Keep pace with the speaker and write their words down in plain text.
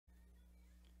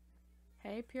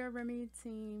Hey, Pure Remy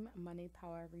team, money,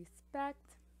 power,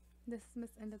 respect. This is Miss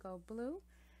Indigo Blue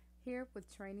here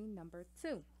with training number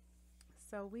 2.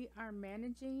 So, we are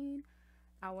managing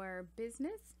our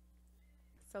business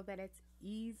so that it's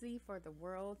easy for the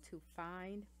world to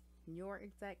find your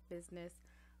exact business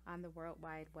on the World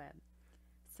Wide Web.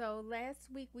 So, last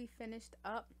week we finished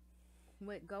up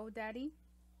with GoDaddy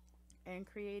and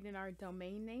creating our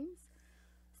domain names.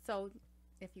 So,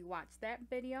 if you watched that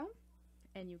video,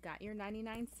 and you got your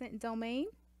 99-cent domain,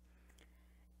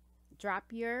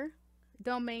 drop your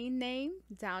domain name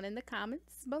down in the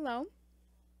comments below.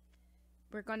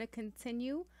 We're going to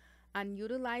continue on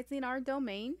utilizing our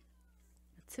domain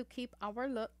to keep our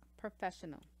look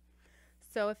professional.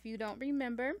 So if you don't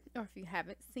remember, or if you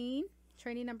haven't seen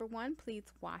training number 1,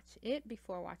 please watch it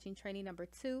before watching training number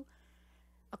 2.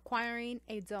 Acquiring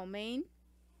a domain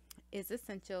is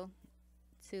essential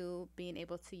to being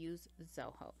able to use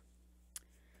Zoho.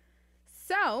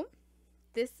 So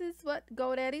this is what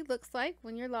GoDaddy looks like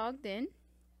when you're logged in.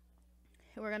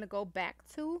 We're going to go back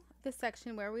to the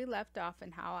section where we left off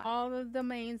and how all the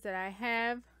domains that I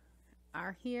have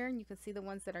are here. And you can see the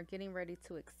ones that are getting ready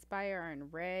to expire are in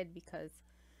red because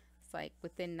it's like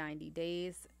within 90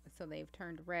 days. So they've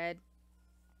turned red.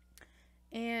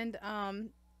 And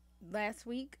last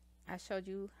week I showed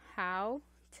you how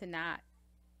to not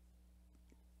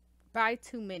buy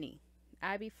too many.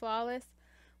 Ivy Flawless,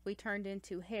 we turned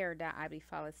into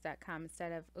hair.ivyflawless.com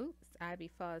instead of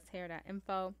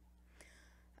ivyflawlesshair.info,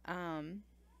 and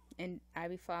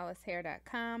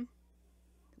ivyflawlesshair.com.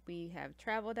 We have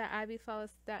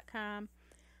travel.ivyflawless.com.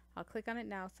 I'll click on it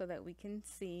now so that we can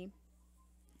see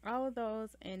all of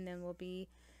those, and then we'll be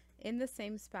in the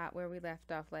same spot where we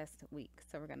left off last week.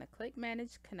 So we're going to click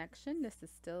manage connection. This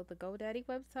is still the GoDaddy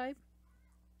website.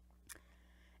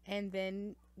 And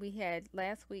then we had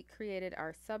last week created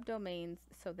our subdomains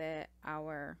so that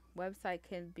our website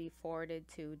can be forwarded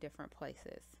to different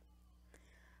places.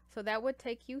 So that would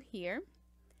take you here.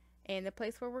 And the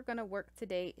place where we're going to work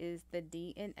today is the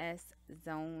DNS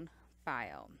zone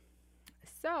file.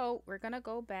 So we're going to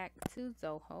go back to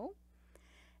Zoho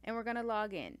and we're going to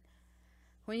log in.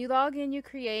 When you log in, you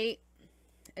create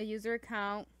a user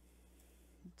account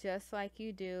just like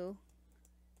you do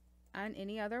on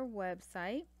any other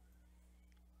website,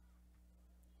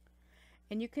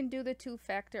 and you can do the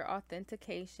 2-factor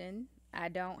authentication. I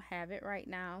don't have it right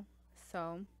now,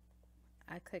 so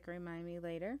I click remind me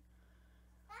later.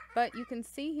 But you can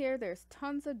see here there's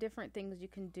tons of different things you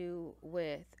can do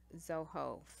with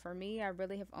Zoho. For me, I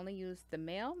really have only used the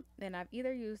mail, and I've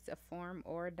either used a form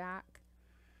or a doc.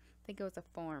 I think it was a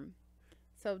form.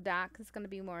 So doc is going to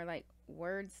be more like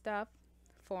word stuff.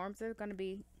 Forms are going to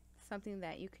be something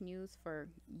that you can use for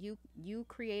you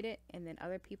create it, and then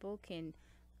other people can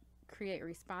create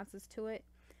responses to it,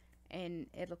 and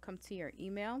it'll come to your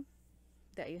email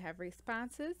that you have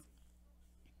responses.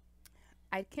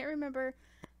 I can't remember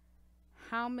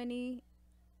how many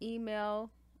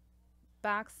email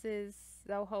boxes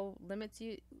Zoho limits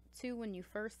you to when you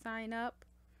first sign up.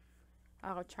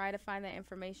 I'll try to find that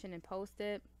information and post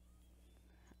it.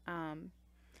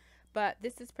 But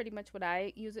this is pretty much what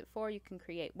I use it for. You can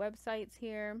create websites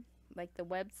here, like the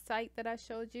website that I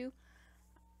showed you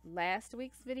last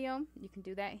week's video. You can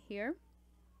do that here.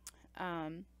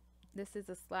 This is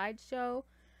a slideshow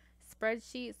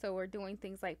spreadsheet, so we're doing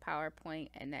things like PowerPoint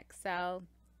and Excel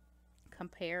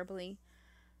comparably.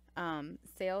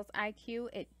 Sales IQ,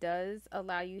 it does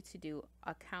allow you to do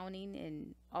accounting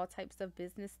and all types of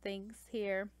business things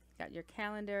here. Got your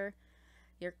calendar,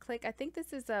 your click. I think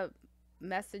this is a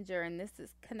messenger, and this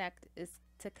is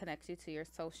to connect you to your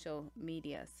social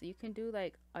media, so you can do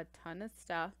like a ton of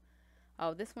stuff.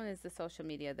 Oh, this one is the social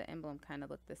media. The emblem kind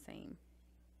of looked the same,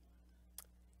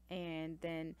 and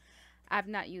then I've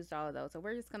not used all of those, so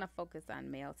we're just going to focus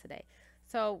on mail today.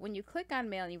 So when you click on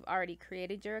mail and you've already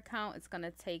created your account, it's going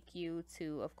to take you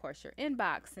to, of course, your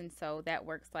inbox, and so that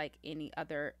works like any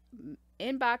other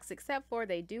inbox, except for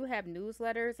they do have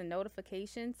newsletters and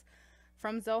notifications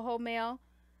from Zoho Mail.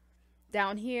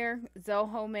 Down here,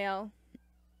 Zoho Mail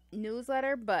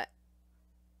newsletter, but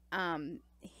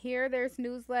here there's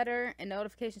newsletter and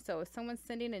notification. So if someone's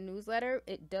sending a newsletter,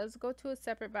 it does go to a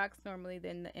separate box normally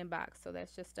than the inbox, so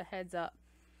that's just a heads up.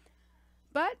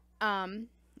 But I'm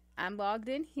logged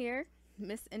in here,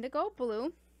 Miss Indigo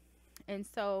Blue, and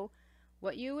so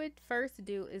what you would first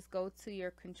do is go to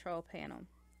your control panel.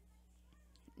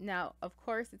 Now, of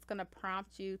course, it's going to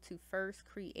prompt you to first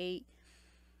create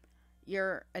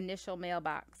your initial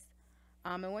mailbox.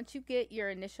 And once you get your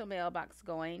initial mailbox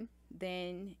going,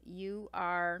 then you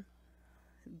are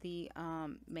the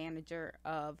manager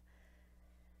of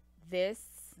this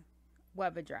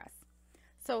web address.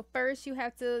 So first you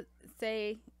have to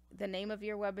say the name of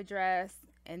your web address,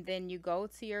 and then you go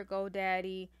to your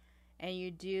GoDaddy and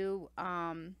you do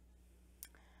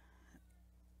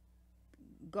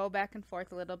go back and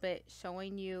forth a little bit,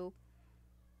 showing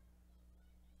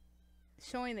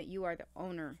that you are the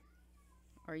owner,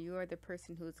 or you are the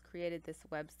person who's created this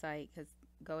website, because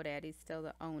GoDaddy's still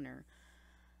the owner.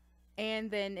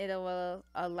 And then it will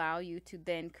allow you to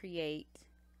then create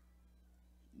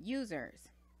users.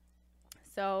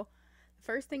 So the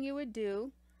first thing you would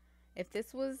do, if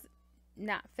this was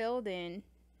not filled in,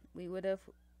 we would have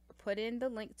put in the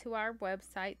link to our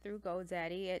website through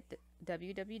GoDaddy at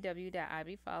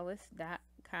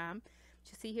www.ibflawless.com.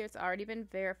 You see here, it's already been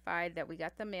verified that we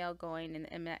got the mail going and the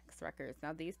MX records.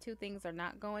 Now these two things are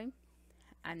not going.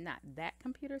 I'm not that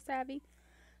computer savvy,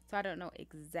 so I don't know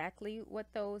exactly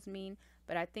what those mean,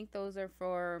 but I think those are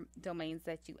for domains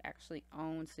that you actually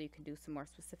own, so you can do some more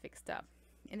specific stuff.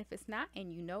 And if it's not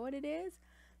and you know what it is,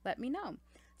 let me know.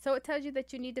 So it tells you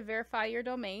that you need to verify your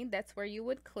domain. That's where you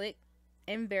would click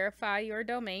and verify your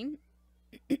domain.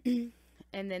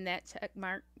 And then that check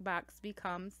mark box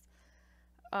becomes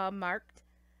marked.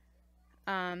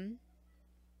 And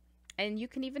you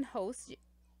can even host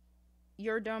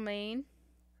your domain.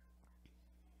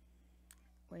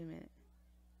 Wait a minute.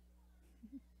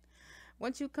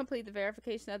 Once you complete the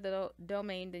verification of the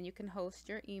domain, then you can host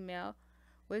your email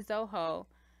with Zoho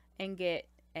and get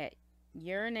at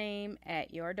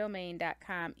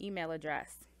yourname@yourdomain.com email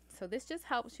address. So this just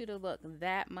helps you to look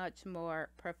that much more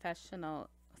professional,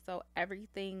 so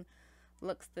everything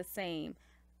looks the same,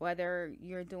 whether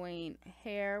you're doing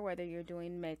hair, whether you're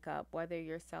doing makeup, whether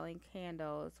you're selling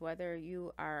candles, whether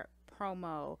you are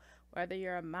promo, whether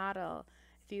you're a model.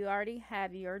 If you already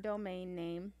have your domain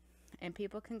name and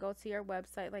people can go to your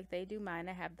website like they do mine,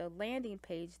 I have the landing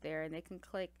page there, and they can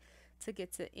click to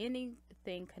get to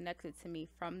anything connected to me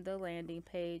from the landing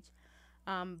page.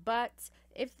 But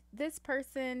if this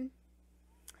person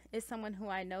is someone who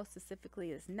I know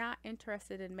specifically is not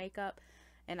interested in makeup,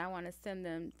 and I want to send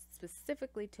them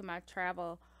specifically to my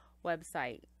travel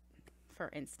website,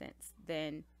 for instance,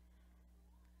 then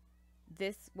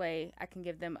this way I can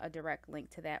give them a direct link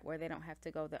to that where they don't have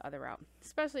to go the other route.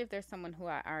 Especially if there's someone who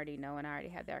I already know and I already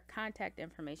have their contact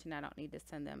information, I don't need to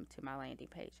send them to my landing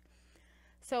page.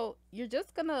 So you're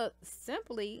just going to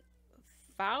simply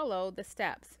follow the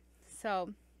steps.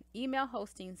 So email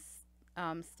hosting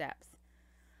steps.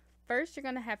 First, you're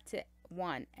going to have to,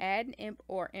 one, add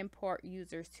or import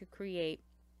users to create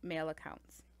mail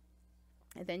accounts.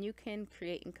 And then you can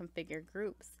create and configure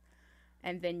groups.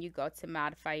 And then you go to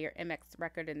modify your MX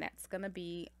record, and that's going to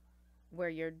be where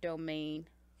your domain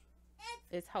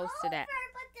is hosted at.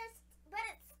 But it's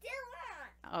still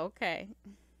on. Okay.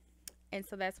 And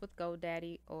so that's with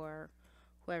GoDaddy or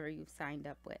whoever you've signed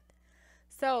up with.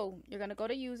 So you're going to go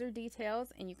to user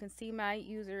details, and you can see my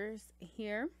users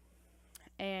here.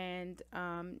 And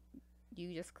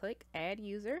you just click add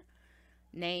user,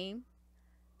 name,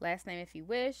 last name if you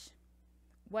wish,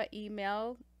 what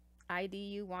email ID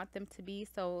you want them to be.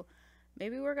 So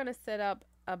maybe we're going to set up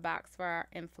a box for our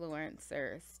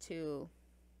influencers to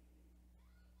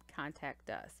contact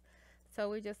us. So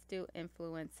we just do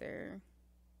influencer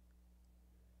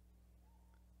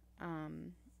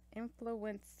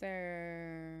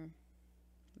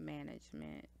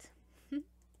management.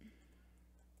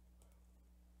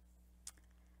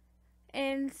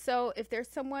 And so if there's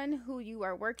someone who you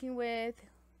are working with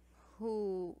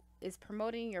who is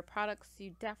promoting your products,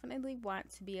 you definitely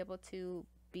want to be able to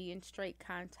be in straight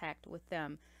contact with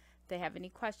them. If they have any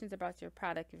questions about your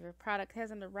product, if your product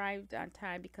hasn't arrived on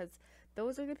time, because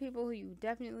those are the people who you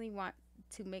definitely want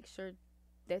to make sure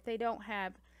that they don't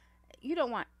have, you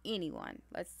don't want anyone,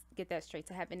 let's get that straight,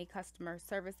 to have any customer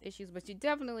service issues, but you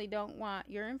definitely don't want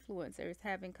your influencers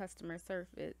having customer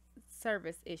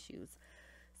service issues.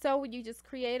 So you just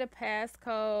create a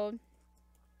passcode.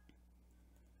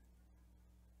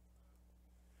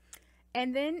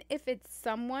 And then if it's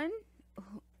someone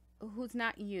who's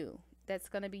not you that's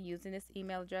going to be using this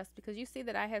email address, because you see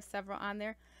that I have several on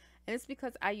there, and it's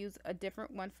because I use a different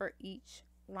one for each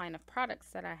line of products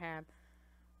that I have.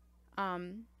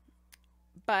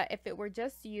 But if it were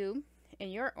just you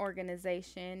and your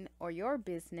organization or your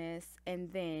business,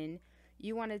 and then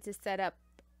you wanted to set up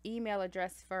email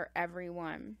address for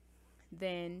everyone,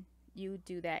 then you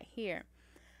do that here.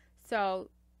 So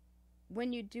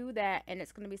when you do that and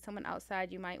it's going to be someone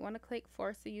outside, you might want to click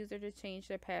force the user to change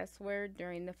their password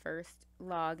during the first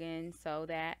login, so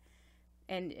that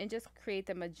and just create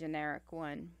them a generic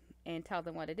one and tell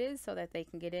them what it is so that they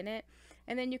can get in it.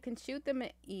 And then you can shoot them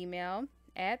an email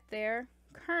at their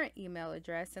current email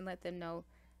address and let them know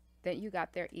that you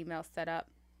got their email set up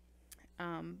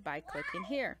by clicking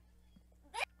here.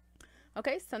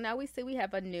 Okay, so now we see we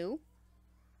have a new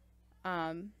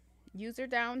user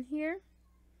down here,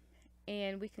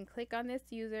 and we can click on this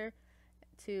user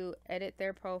to edit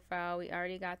their profile. We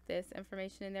already got this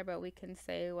information in there, but we can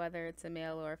say whether it's a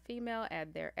male or a female,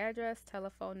 add their address,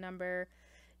 telephone number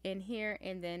in here,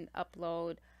 and then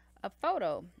upload a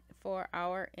photo for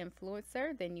our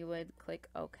influencer. Then you would click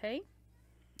OK,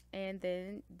 and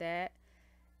then that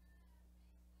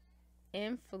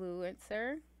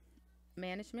influencer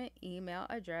management email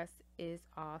address is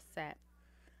all set.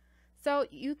 So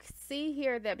you see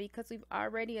here that because we've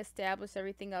already established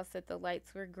everything else, that the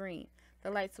lights were green. The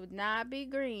lights would not be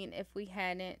green if we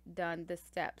hadn't done the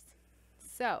steps.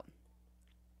 So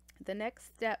the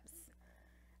next steps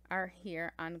are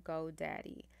here on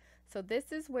GoDaddy. So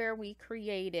this is where we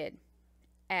created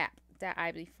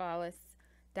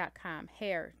app.ibflawless.com,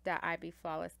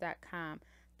 hair.ibflawless.com,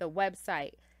 the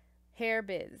website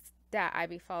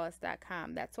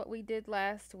hairbiz.ibflawless.com. That's what we did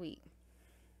last week.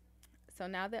 So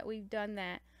now that we've done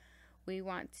that, we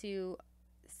want to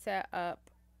set up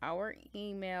our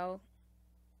email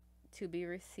to be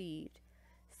received.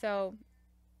 So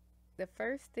the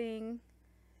first thing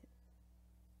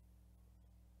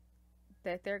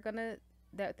that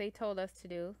they told us to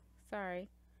do, sorry,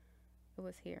 it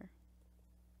was here,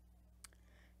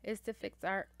 is to fix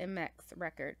our MX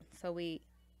record. So we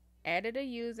added a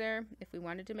user. If we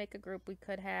wanted to make a group, we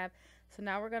could have. So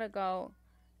now we're going to go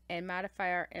and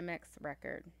modify our MX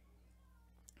record.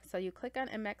 So you click on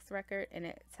MX record, and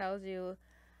it tells you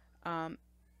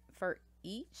for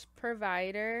each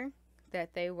provider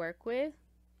that they work with,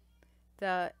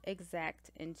 the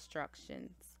exact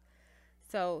instructions.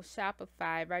 So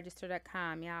Shopify,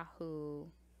 register.com, Yahoo,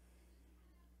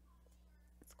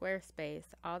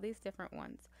 Squarespace, all these different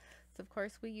ones. So of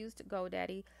course we used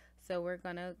GoDaddy, so we're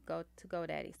gonna go to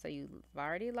GoDaddy. So you've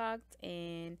already logged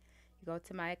in, you go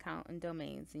to my account and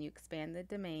domains, and you expand the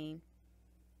domain,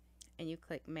 and you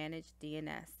click manage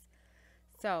DNS.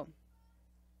 So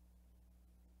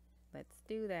let's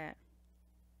do that.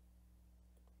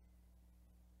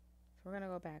 So we're gonna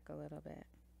go back a little bit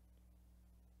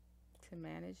to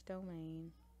manage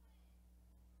domain.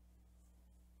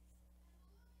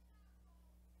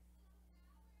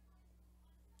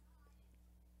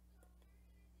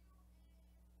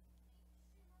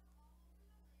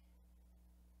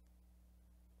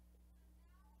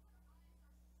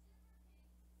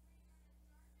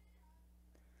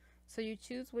 So you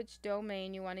choose which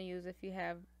domain you want to use if you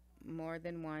have more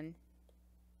than one.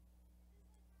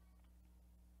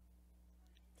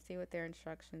 See what their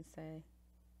instructions say.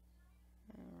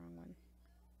 Wrong one.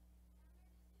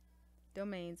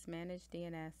 Domains, manage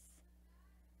DNS,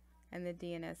 and the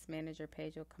DNS manager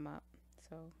page will come up.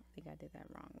 So I think I did that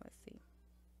wrong. Let's see.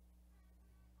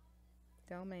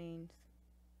 Domains,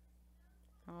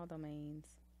 all domains.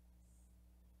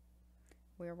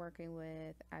 We're working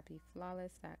with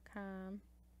ibflawless.com.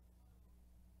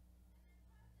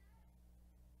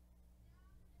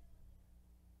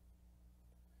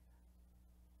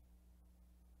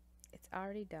 It's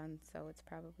already done, so it's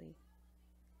probably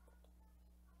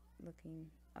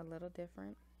looking a little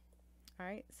different. All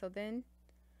right, so then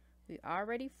we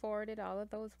already forwarded all of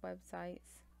those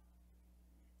websites,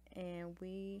 and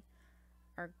we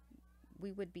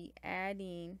would be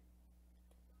adding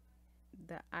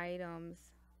the items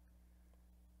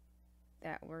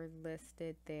that were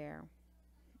listed there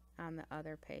on the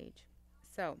other page.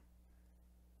 So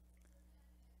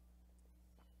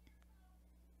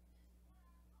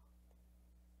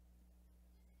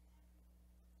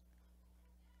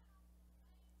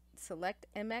select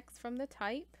MX from the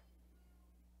type.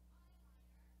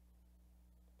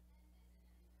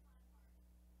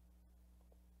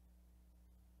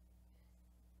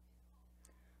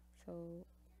 So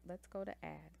let's go to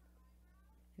add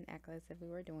and act as if we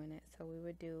were doing it. So we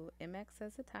would do MX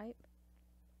as a type,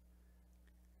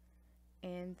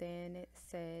 and then it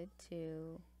said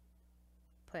to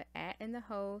put in the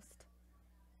host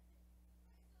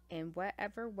and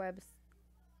whatever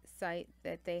website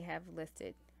that they have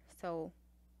listed. So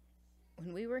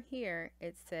when we were here,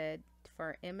 it said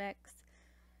for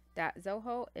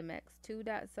mx.zoho,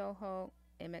 mx2.zoho,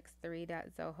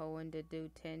 mx3.zoho, and to do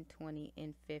 10, 20,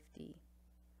 and 50.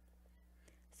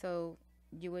 So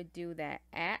you would do that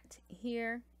at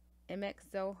here,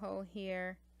 mx.zoho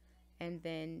here, and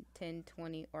then 10,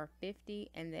 20, or 50,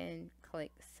 and then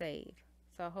click save.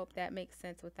 So I hope that makes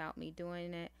sense without me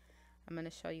doing it. I'm going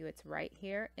to show you it's right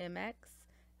here, mx,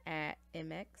 at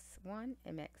MX1,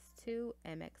 MX2,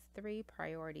 MX3,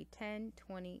 priority 10,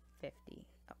 20, 50.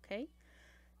 Okay,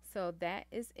 so that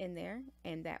is in there,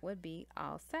 and that would be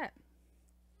all set.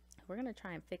 We're going to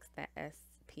try and fix that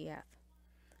SPF.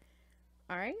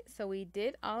 All right, so we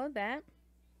did all of that.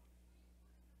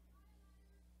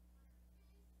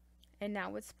 And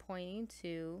now it's pointing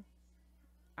to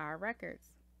our records.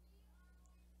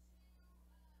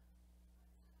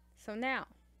 So now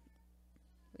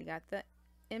we got the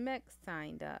MX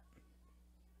signed up.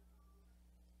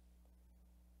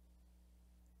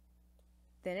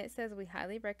 Then it says we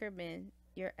highly recommend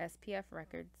your SPF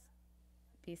records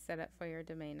be set up for your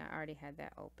domain. I already had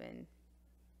that open.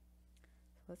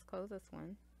 So let's close this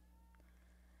one.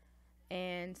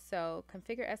 And so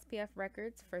configure SPF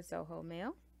records for Zoho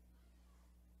Mail.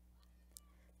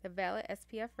 The valid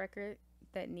SPF record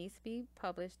that needs to be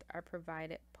published are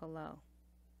provided below.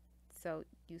 So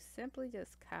you simply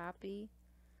just copy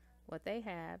what they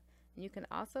have. And you can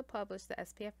also publish the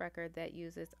SPF record that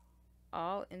uses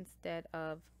all instead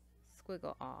of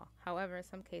squiggle all. However, in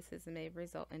some cases it may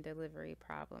result in delivery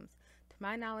problems. To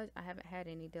my knowledge, I haven't had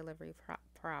any delivery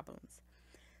problems.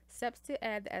 Steps to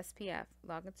add the SPF.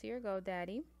 Log into your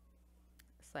GoDaddy.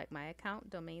 Select My Account,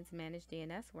 Domains Manage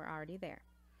DNS. We're already there.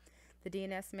 The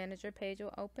DNS Manager page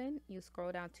will open. You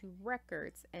scroll down to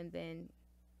Records and then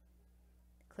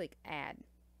click Add.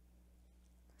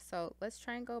 So let's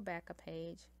try and go back a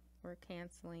page. We're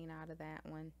canceling out of that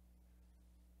one.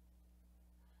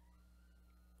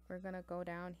 We're going to go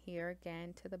down here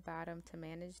again to the bottom to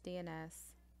Manage DNS.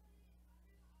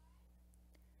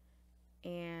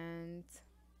 And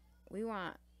we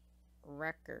want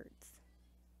records.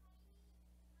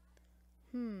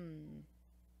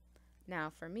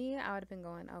 Now for me, I would have been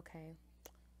going, okay,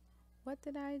 what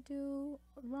did I do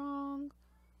wrong?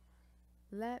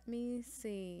 Let me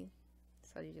see.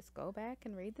 So you just go back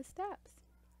and read the steps.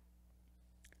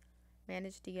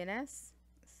 Manage DNS.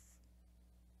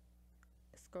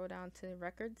 Scroll down to the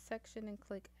records section and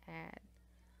click Add.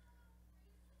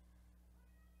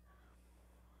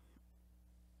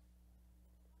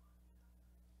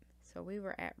 So we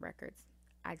were at records.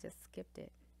 I just skipped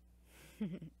it.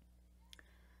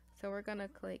 So we're going to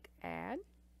click Add.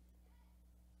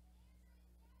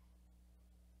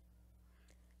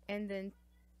 And then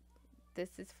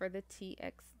this is for the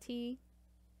TXT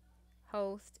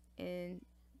host, and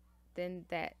then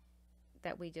that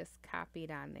we just copied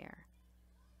on there.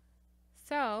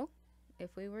 So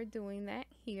if we were doing that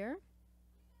here,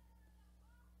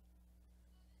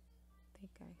 I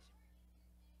think I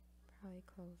should probably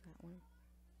close that one.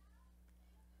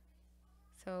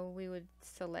 So we would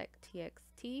select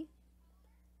TXT,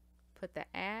 put the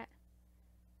 @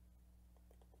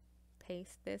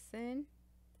 paste this in,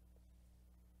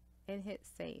 and hit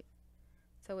save.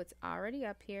 So it's already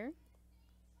up here.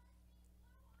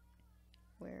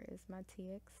 Where is my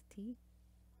TXT?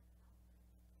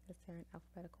 Because they're in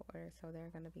alphabetical order, so they're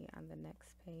going to be on the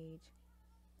next page.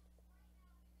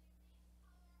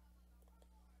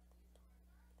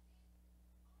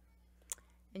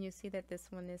 And you see that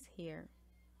this one is here.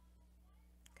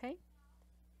 Okay,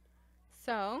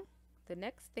 so the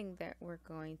next thing that we're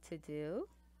going to do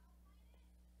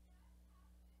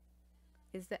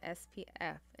is the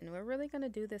SPF, and we're really going to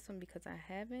do this one because I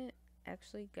haven't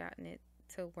actually gotten it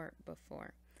to work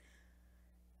before.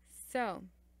 So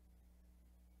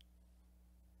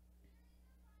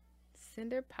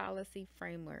Sender Policy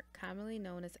Framework, commonly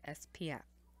known as SPF,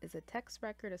 is a text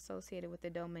record associated with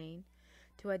the domain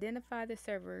to identify the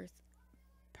servers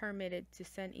permitted to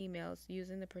send emails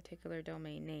using the particular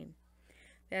domain name.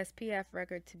 The SPF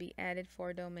record to be added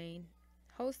for a domain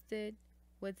hosted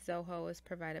with Zoho is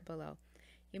provided below.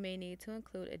 You may need to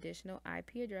include additional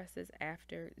IP addresses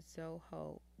after zoho.com.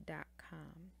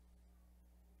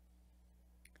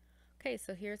 Okay,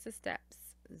 so here's the steps.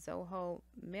 Zoho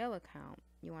mail account.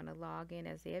 You want to log in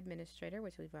as the administrator,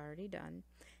 which we've already done.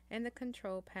 In the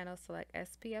control panel, select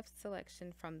SPF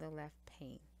selection from the left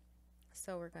pane.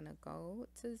 So we're going to go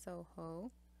to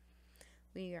Zoho.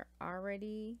 We are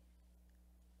already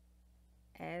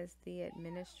as the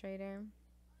administrator.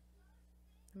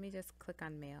 Let me just click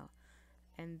on mail,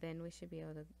 and then we should be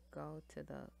able to go to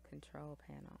the control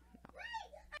panel. No.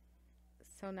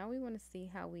 So now we want to see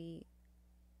how we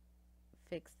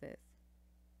fix this.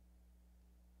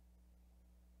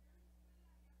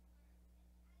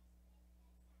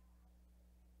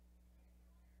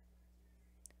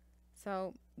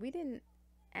 So we didn't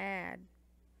add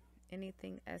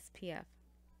anything SPF.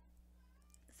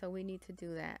 So we need to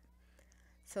do that.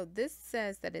 So this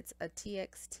says that it's a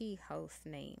TXT host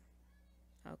name.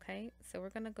 Okay, so we're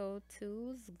going to go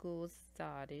to School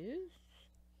Status.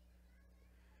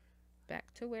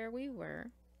 back to where we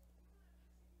were.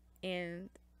 And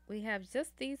we have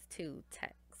just these two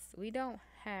texts. We don't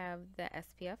have the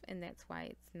SPF, and that's why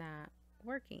it's not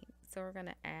working. So we're going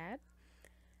to add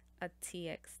a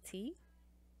TXT.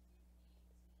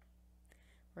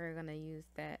 We're going to use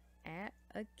that at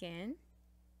again.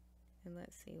 And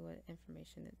let's see what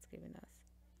information it's giving us.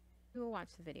 We will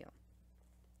watch the video.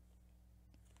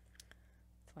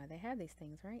 That's why they have these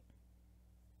things, right?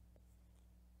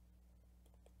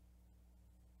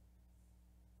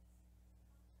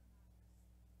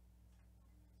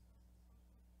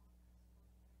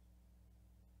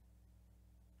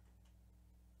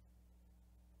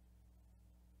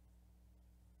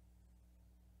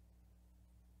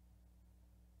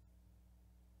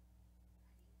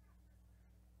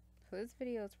 So this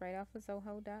video is right off of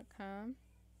zoho.com.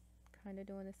 Kind of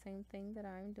doing the same thing that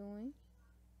I'm doing.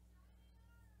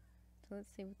 So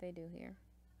let's see what they do here.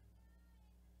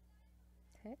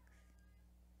 Text.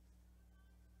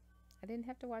 I didn't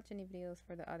have to watch any videos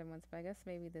for the other ones, but I guess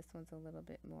maybe this one's a little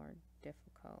bit more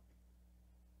difficult.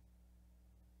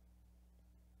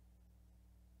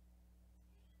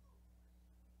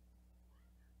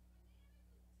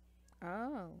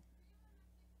 Oh.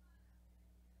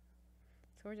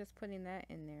 So we're just putting that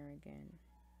in there again.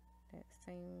 That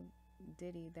same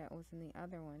ditty that was in the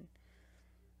other one.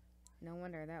 No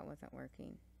wonder that wasn't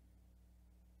working.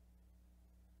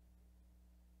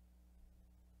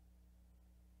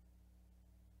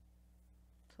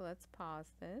 So let's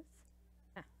pause this.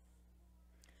 Ah.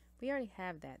 We already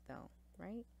have that though,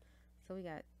 right? So we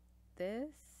got this.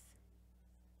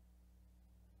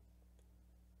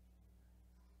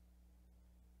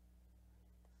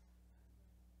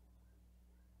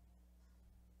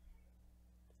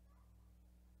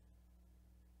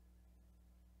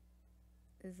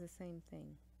 Is the same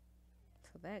thing.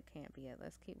 So that can't be it.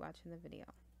 Let's keep watching the video.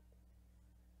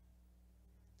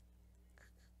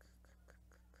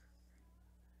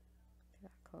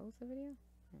 Did I close the video?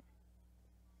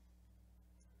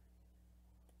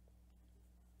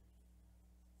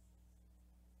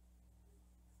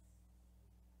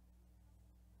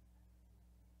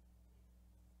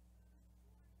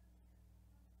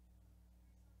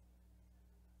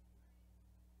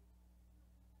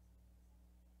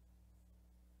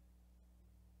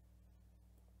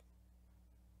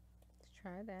 Let's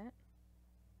try that.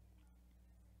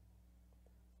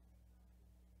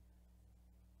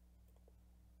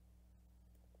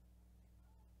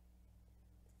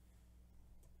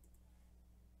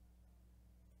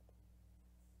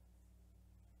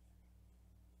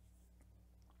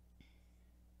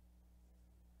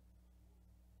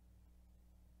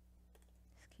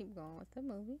 Just keep going with the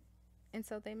movie. And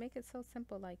so they make it so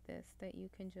simple like this that you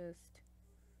can just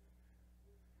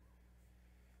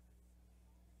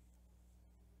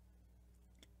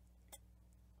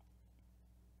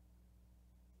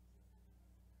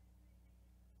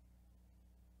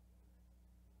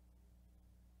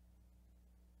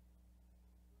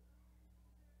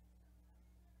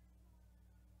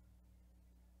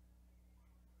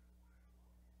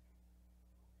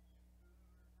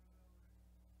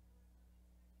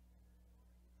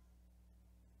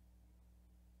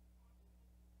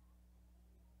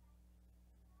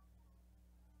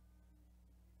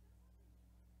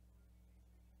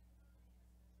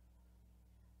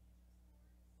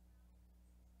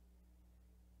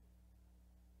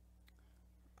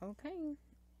okay.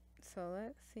 So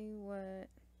let's see what.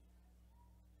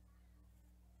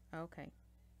 Okay.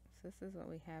 So this is what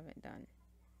we haven't done.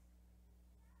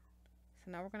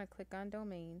 So now we're going to click on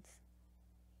domains.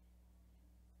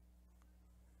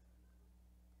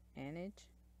 Manage.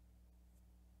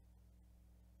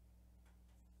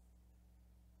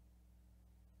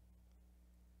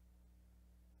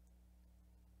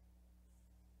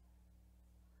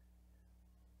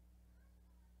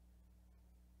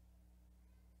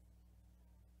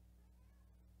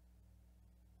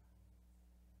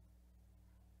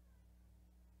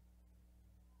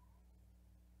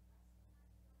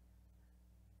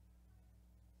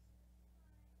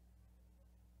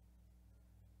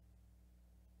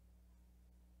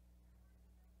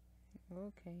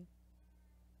 Okay.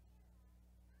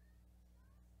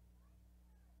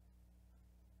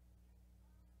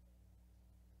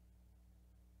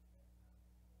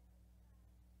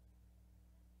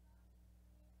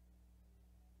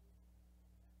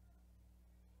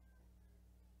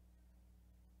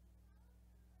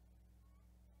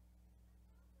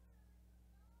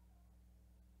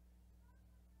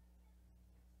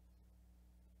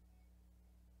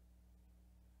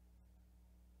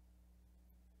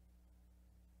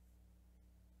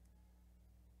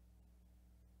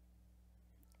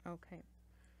 Okay.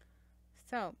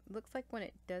 So looks like when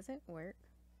it doesn't work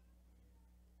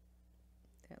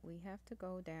that we have to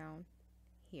go down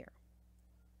here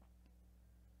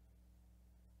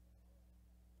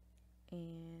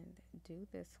and do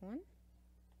this one.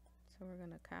 So we're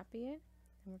going to copy it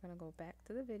and we're going to go back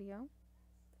to the video.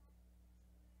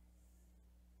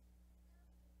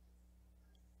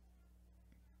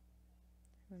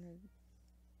 So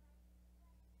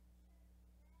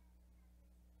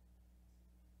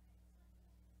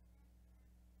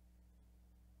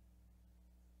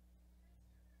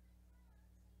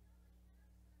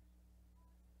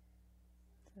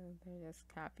they're just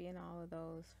copying all of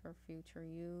those for future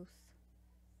use.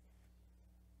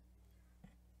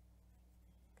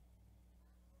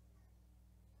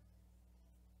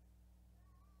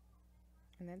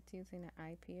 And that's using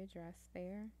the IP address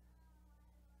there.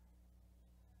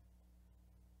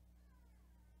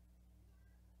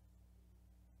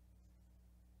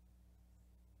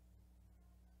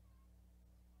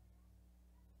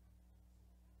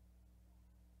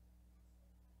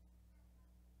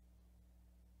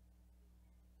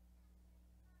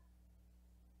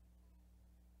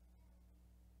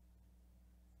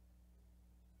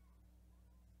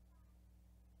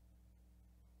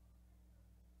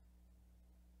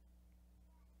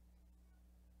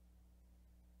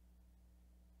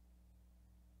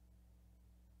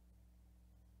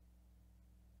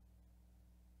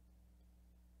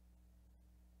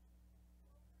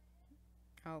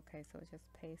 Okay, so it's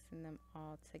just pasting them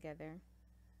all together,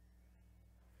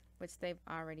 which they've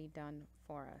already done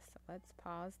for us. So let's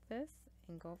pause this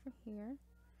and go over here.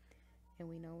 And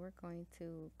we know we're going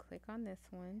to click on this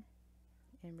one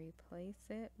and replace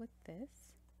it with this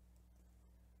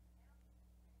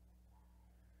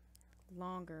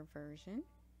longer version.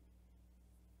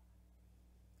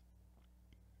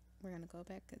 We're going to go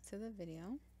back to the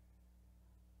video.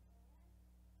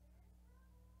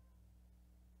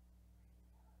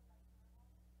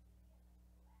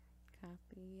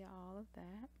 Copy all of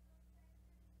that.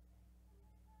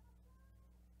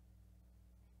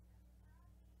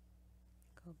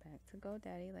 Go back to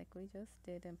GoDaddy like we just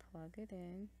did and plug it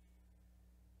in.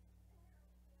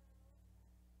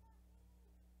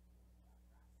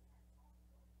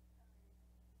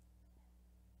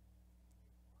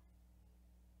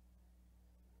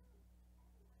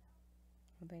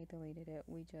 They deleted it.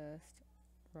 We just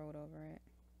wrote over it.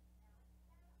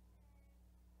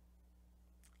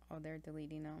 Oh, they're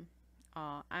deleting them.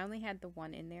 I only had the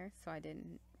one in there, so I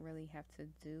didn't really have to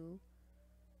do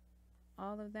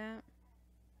all of that,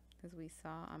 because we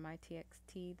saw on my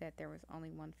TXT that there was only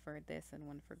one for this and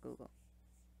one for Google.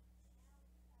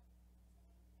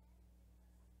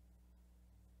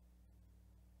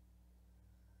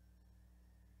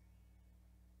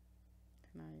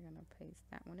 So now you're going to paste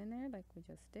that one in there like we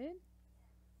just did.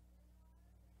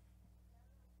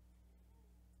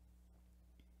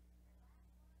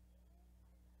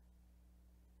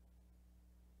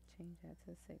 Change that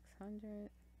to 600.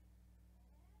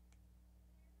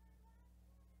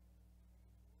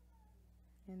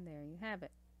 And there you have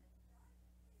it.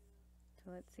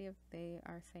 So let's see if they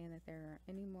are saying that there are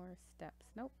any more steps.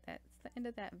 Nope, that's the end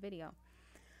of that video.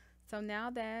 So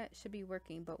now that should be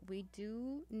working, but we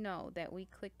do know that we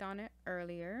clicked on it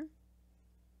earlier.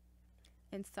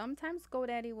 And sometimes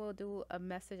GoDaddy will do a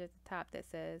message at the top that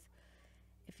says,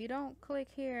 if you don't click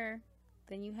here,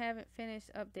 then you haven't finished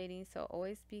updating. So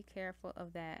always be careful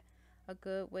of that. A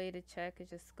good way to check is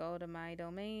just go to My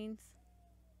Domains.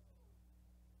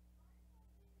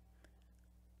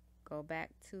 Go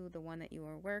back to the one that you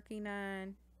were working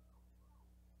on.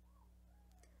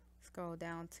 Scroll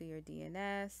down to your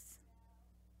DNS.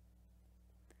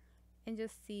 And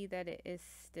just see that it is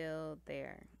still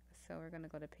there. So we're going to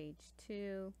go to page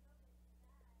 2.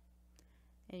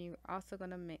 And you're also going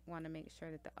to want to make sure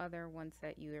that the other ones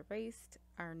that you erased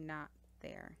are not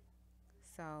there.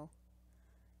 So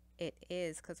it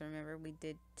is, because remember we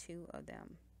did 2 of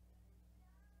them.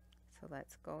 So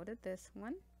let's go to this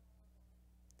one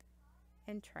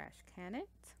and trash can it.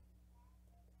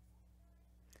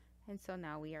 And so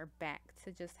now we are back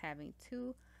to just having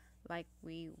 2 like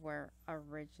we were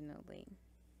originally.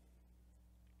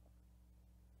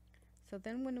 So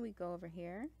then when we go over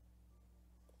here,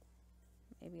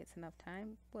 maybe it's enough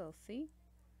time, we'll see.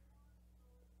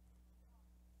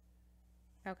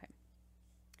 Okay.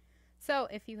 So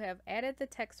if you have added the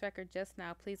text record just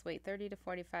now, please wait 30 to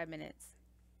 45 minutes.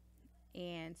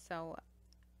 And so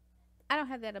I don't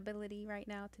have that ability right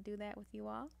now to do that with you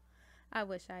all. I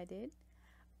wish I did.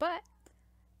 But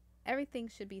everything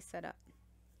should be set up.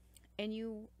 And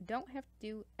you don't have to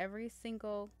do every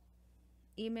single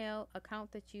email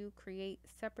account that you create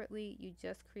separately, you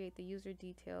just create the user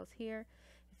details here.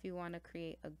 If you want to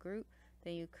create a group,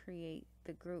 then you create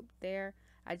the group there.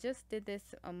 I just did this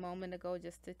a moment ago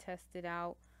just to test it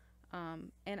out.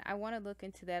 And I want to look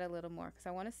into that a little more because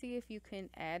I want to see if you can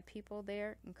add people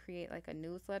there and create like a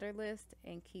newsletter list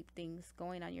and keep things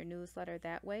going on your newsletter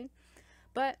that way.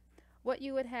 But what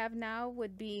you would have now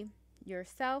would be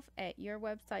yourself at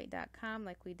yourwebsite.com,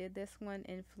 like we did this one,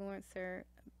 influencer,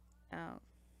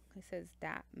 it says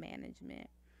 .management,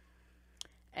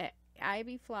 at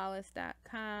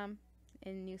ivyflawless.com,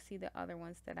 and you see the other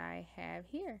ones that I have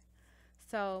here.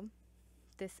 So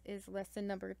this is lesson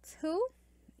number 2,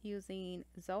 using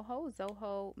Zoho.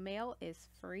 Zoho Mail is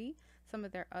free. Some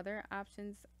of their other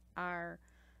options are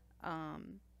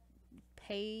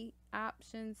pay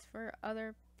options for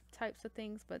other types of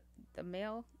things, but the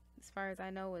mail, as far as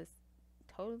I know, is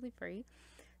totally free.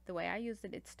 The way I use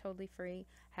it, it's totally free.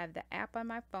 I have the app on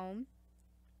my phone,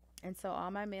 and so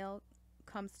all my mail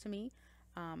comes to me,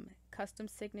 custom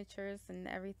signatures and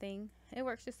everything. It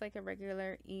works just like a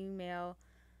regular email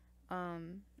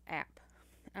app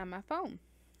on my phone.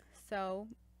 So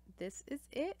this is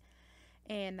it,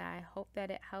 and I hope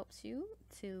that it helps you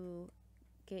to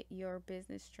get your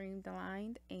business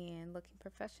streamlined and looking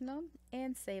professional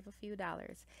and save a few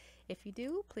dollars. If you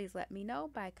do, please let me know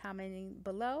by commenting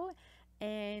below,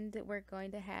 and we're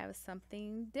going to have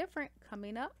something different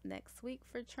coming up next week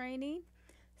for training.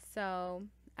 So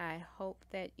I hope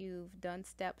that you've done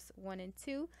steps 1 and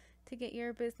 2 to get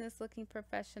your business looking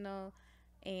professional,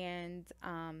 and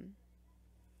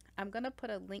I'm going to put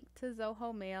a link to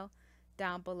Zoho Mail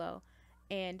down below.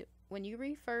 And when you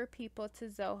refer people to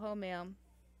Zoho Mail,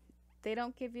 they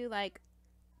don't give you like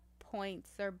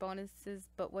points or bonuses,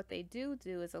 but what they do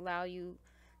is allow you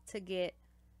to get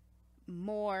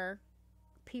more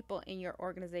people in your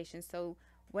organization. So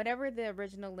whatever the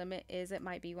original limit is, it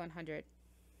might be 100.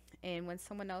 And when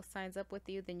someone else signs up with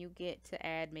you, then you get to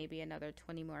add maybe another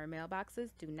 20 more mailboxes.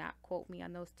 Do not quote me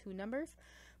on those 2 numbers.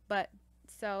 But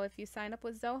so if you sign up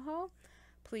with Zoho,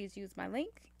 please use my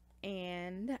link.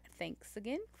 And thanks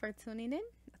again for tuning in.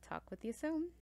 I'll talk with you soon.